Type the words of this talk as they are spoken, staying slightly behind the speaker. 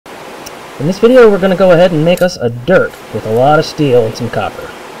In this video, we're going to go ahead and make us a Dirk with a lot of steel and some copper.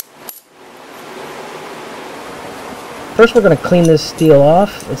 First, we're going to clean this steel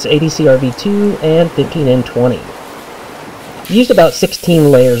off. It's 80 CRV2 and 15N20. Used about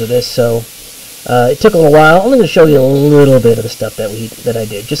 16 layers of this, so it took a little while. I'm going to show you a little bit of the stuff that I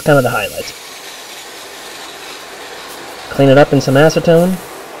did, just kind of the highlights. Clean it up in some acetone.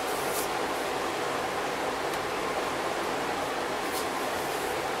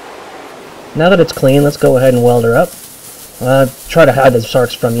 Now that it's clean, let's go ahead and weld her up. Try to hide the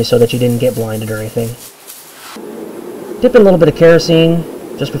sarks from you so that you didn't get blinded or anything. Dip in a little bit of kerosene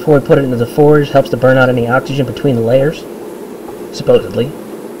just before we put it into the forge. Helps to burn out any oxygen between the layers, supposedly.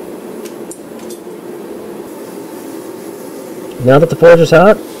 Now that the forge is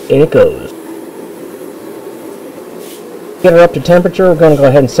hot, in it goes. Get her up to temperature. We're going to go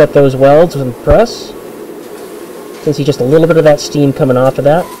ahead and set those welds with the press. You can see just a little bit of that steam coming off of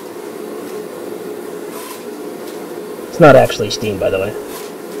that. It's not actually steam, by the way.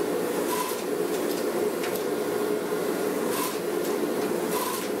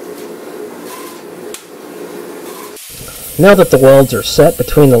 Now that the welds are set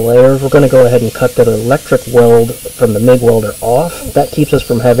between the layers, we're going to go ahead and cut that electric weld from the MIG welder off. That keeps us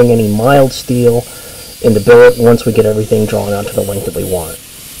from having any mild steel in the billet once we get everything drawn out to the length that we want.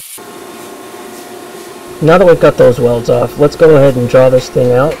 Now that we've got those welds off, let's go ahead and draw this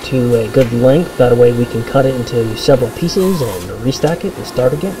thing out to a good length. That way we can cut it into several pieces and restack it and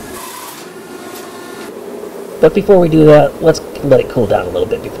start again. But before we do that, let's let it cool down a little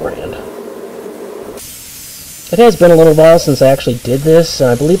bit beforehand. It has been a little while since I actually did this.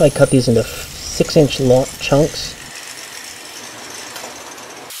 I believe I cut these into 6-inch long chunks.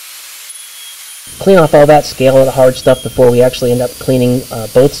 Clean off all that, scale the hard stuff before we actually end up cleaning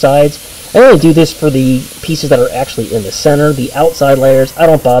both sides. I only do this for the pieces that are actually in the center. The outside layers I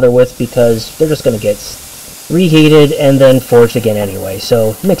don't bother with because they're just going to get reheated and then forged again anyway,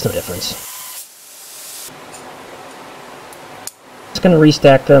 so it makes no difference. Just going to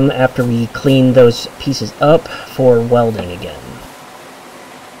restack them after we clean those pieces up for welding again.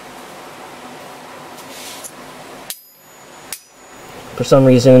 For some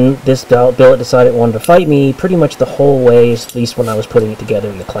reason, this billet decided it wanted to fight me pretty much the whole way, at least when I was putting it together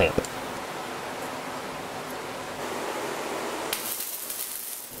in the clamp.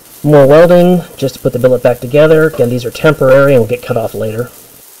 More welding, just to put the billet back together. Again, these are temporary and will get cut off later.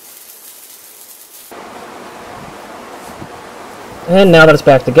 And now that it's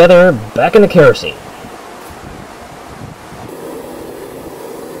back together, back in the kerosene.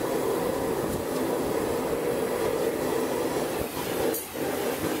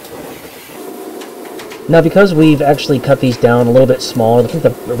 Now, because we've actually cut these down a little bit smaller, I think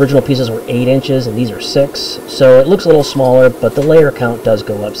the original pieces were 8 inches and these are 6, so it looks a little smaller, but the layer count does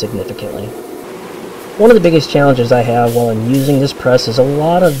go up significantly. One of the biggest challenges I have while I'm using this press is a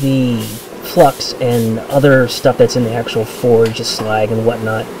lot of the flux and other stuff that's in the actual forge, slag and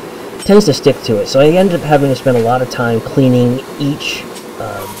whatnot, tends to stick to it. So I end up having to spend a lot of time cleaning each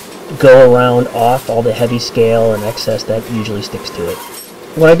go-around off all the heavy scale and excess that usually sticks to it.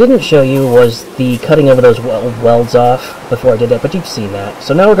 What I didn't show you was the cutting over those welds off before I did that, but you've seen that.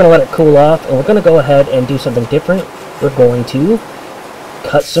 So now we're going to let it cool off, and we're going to go ahead and do something different. We're going to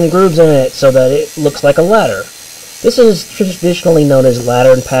cut some grooves in it so that it looks like a ladder. This is traditionally known as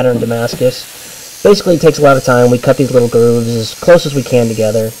ladder and pattern Damascus. Basically, it takes a lot of time. We cut these little grooves as close as we can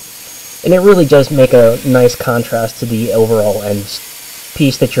together, and it really does make a nice contrast to the overall end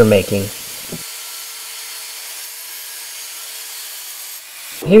piece that you're making.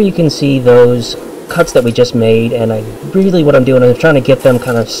 Here you can see those cuts that we just made, and what I'm doing is I'm trying to get them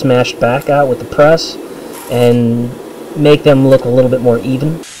kind of smashed back out with the press and make them look a little bit more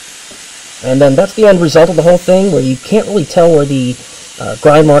even. And then that's the end result of the whole thing, where you can't really tell where the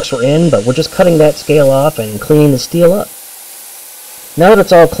grind marks were in, but we're just cutting that scale off and cleaning the steel up. Now that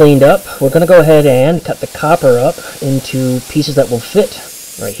it's all cleaned up, we're going to go ahead and cut the copper up into pieces that will fit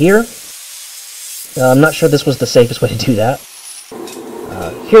right here. I'm not sure this was the safest way to do that.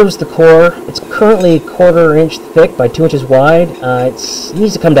 Here's the core. It's currently 1/4 inch thick by 2 inches wide. It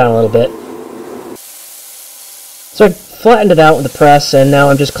needs to come down a little bit. So I flattened it out with the press, and now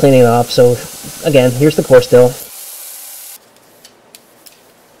I'm just cleaning it off. So again, here's the core still.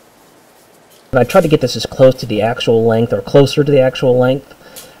 And I tried to get this as close to the actual length, or closer to the actual length.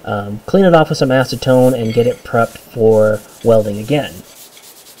 Clean it off with some acetone and get it prepped for welding again.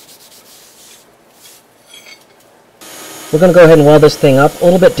 We're going to go ahead and weld this thing up. A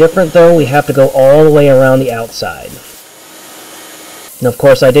little bit different though, we have to go all the way around the outside. And of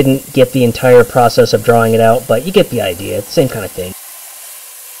course I didn't get the entire process of drawing it out, but you get the idea. It's the same kind of thing.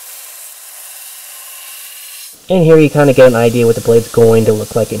 And here you kind of get an idea what the blade's going to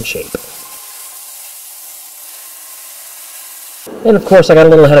look like in shape. And of course I got a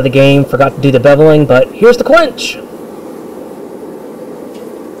little ahead of the game, forgot to do the beveling, but here's the quench!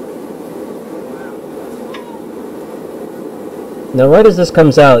 Now right as this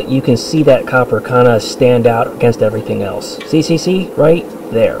comes out, you can see that copper kind of stand out against everything else. See, right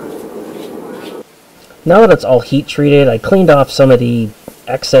there. Now that it's all heat treated, I cleaned off some of the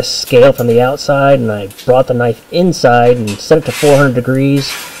excess scale from the outside, and I brought the knife inside and set it to 400 degrees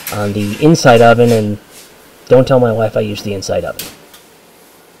on the inside oven, and don't tell my wife I used the inside oven.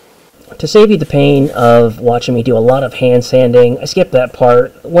 To save you the pain of watching me do a lot of hand sanding, I skipped that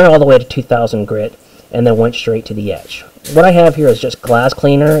part, went all the way to 2000 grit, and then went straight to the etch. What I have here is just glass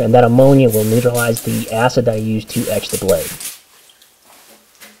cleaner, and that ammonia will neutralize the acid I used to etch the blade.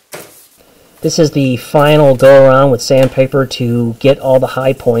 This is the final go around with sandpaper to get all the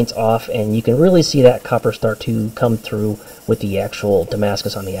high points off, and you can really see that copper start to come through with the actual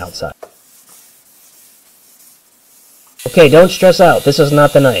Damascus on the outside. Okay, don't stress out, this is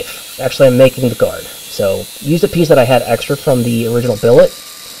not the knife. Actually, I'm making the guard. So, use a piece that I had extra from the original billet,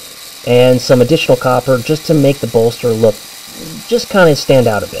 and some additional copper just to make the bolster look, just kind of stand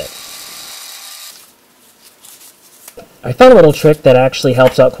out a bit. I found a little trick that actually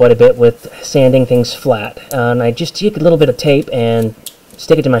helps out quite a bit with sanding things flat, and I just take a little bit of tape and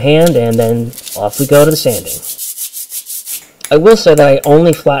stick it to my hand, and then off we go to the sanding. I will say that I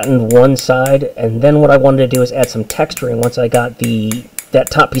only flattened one side, and then what I wanted to do is add some texturing once I got that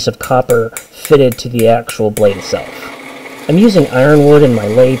top piece of copper fitted to the actual blade itself. I'm using ironwood in my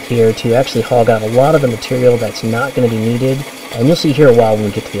lathe here to actually hog out a lot of the material that's not going to be needed, and you'll see here a while when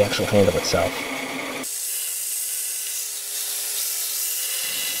we get to the actual handle itself.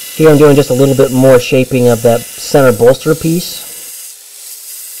 Here I'm doing just a little bit more shaping of that center bolster piece.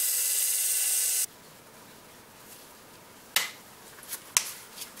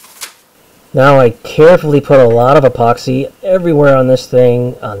 Now I carefully put a lot of epoxy everywhere on this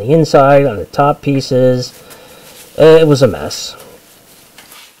thing, on the inside, on the top pieces. It was a mess.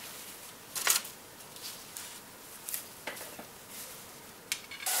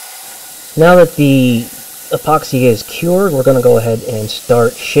 Now that the epoxy is cured, we're going to go ahead and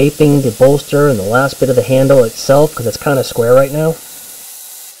start shaping the bolster and the last bit of the handle itself, because it's kind of square right now.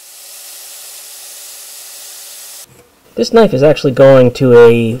 This knife is actually going to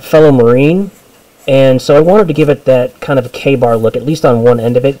a fellow Marine, and so I wanted to give it that kind of a K-bar look, at least on one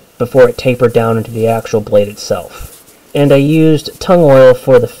end of it, before it tapered down into the actual blade itself. And I used tung oil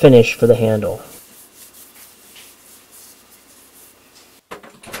for the finish for the handle.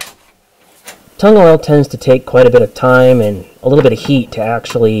 Tung oil tends to take quite a bit of time and a little bit of heat to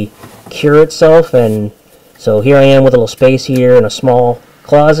actually cure itself, and so here I am with a little space here in a small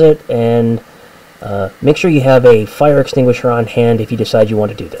closet, and make sure you have a fire extinguisher on hand if you decide you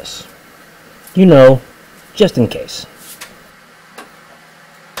want to do this. You know, just in case.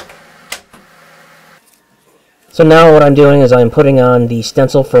 So now what I'm doing is I'm putting on the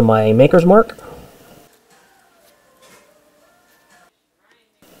stencil for my maker's mark.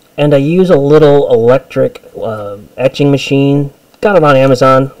 And I use a little electric etching machine. Got it on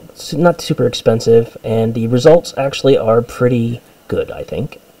Amazon. It's not super expensive, and the results actually are pretty good, I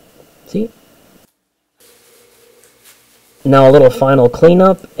think. See? Now a little final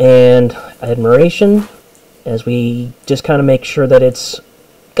cleanup and admiration as we just kind of make sure that it's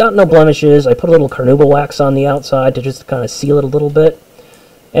got no blemishes. I put a little carnauba wax on the outside to just kind of seal it a little bit,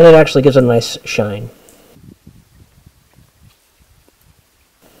 and it actually gives it a nice shine.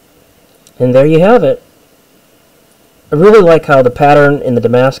 And there you have it. I really like how the pattern in the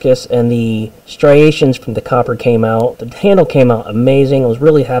Damascus and the striations from the copper came out. The handle came out amazing. I was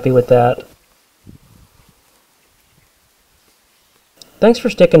really happy with that. Thanks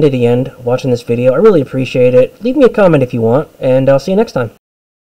for sticking to the end, watching this video. I really appreciate it. Leave me a comment if you want, and I'll see you next time.